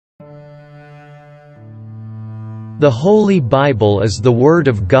The Holy Bible is the Word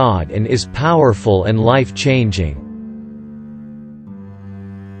of God and is powerful and life-changing.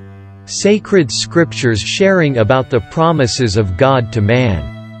 Sacred Scriptures sharing about the promises of God to man.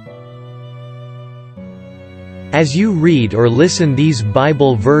 As you read or listen these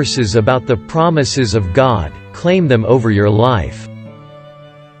Bible verses about the promises of God, claim them over your life.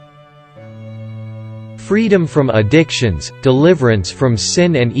 Freedom from addictions, deliverance from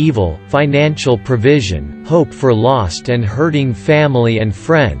sin and evil, financial provision, hope for lost and hurting family and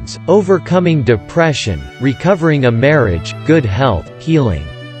friends, overcoming depression, recovering a marriage, good health, healing.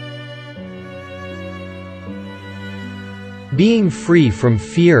 Being free from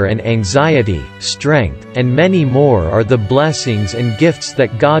fear and anxiety, strength, and many more are the blessings and gifts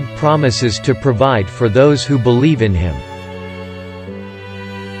that God promises to provide for those who believe in Him.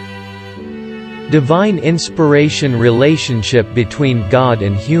 Divine inspiration relationship between God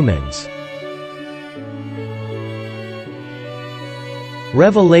and humans.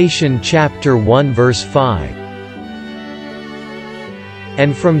 Revelation chapter 1 verse 5.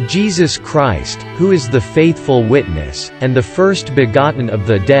 And from Jesus Christ, who is the faithful witness, and the first begotten of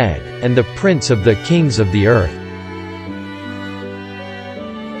the dead, and the Prince of the kings of the earth.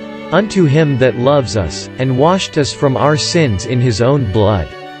 Unto Him that loves us, and washed us from our sins in His own blood.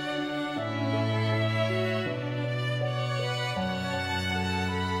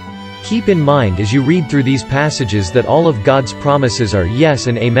 Keep in mind as you read through these passages that all of God's promises are yes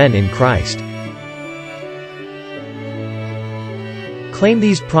and amen in Christ. Claim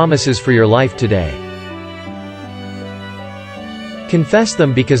these promises for your life today. Confess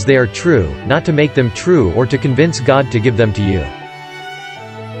them because they are true, not to make them true or to convince God to give them to you.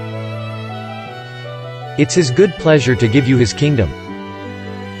 It's His good pleasure to give you His kingdom.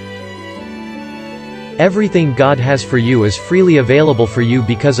 Everything God has for you is freely available for you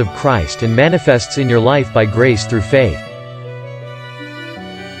because of Christ and manifests in your life by grace through faith.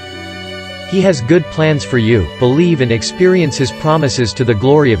 He has good plans for you. Believe and experience His promises to the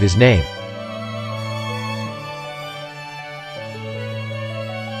glory of His name.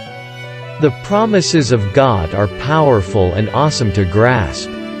 The promises of God are powerful and awesome to grasp.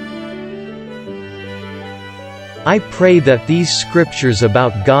 I pray that these scriptures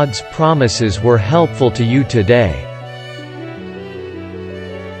about God's promises were helpful to you today.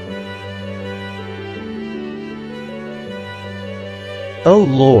 O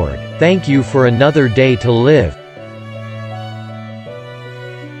Lord, thank you for another day to live.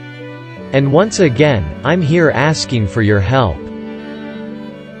 And once again, I'm here asking for your help.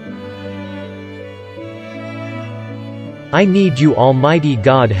 I need you, Almighty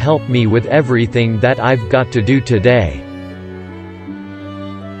God, help me with everything that I've got to do today.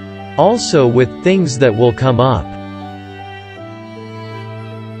 Also with things that will come up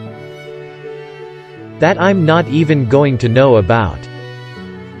that I'm not even going to know about.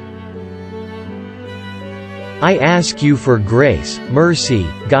 I ask you for grace, mercy,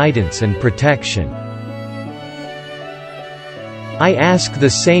 guidance and protection. I ask the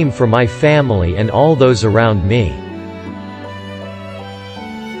same for my family and all those around me.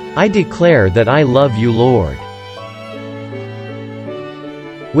 I declare that I love you, Lord,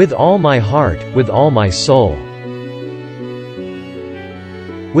 with all my heart, with all my soul,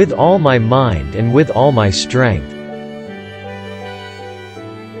 with all my mind and with all my strength.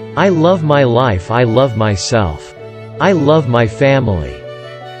 I love my life, I love myself. I love my family.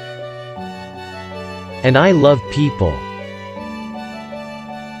 And I love people.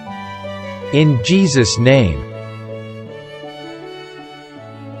 In Jesus' name.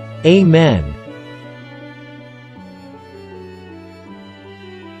 Amen.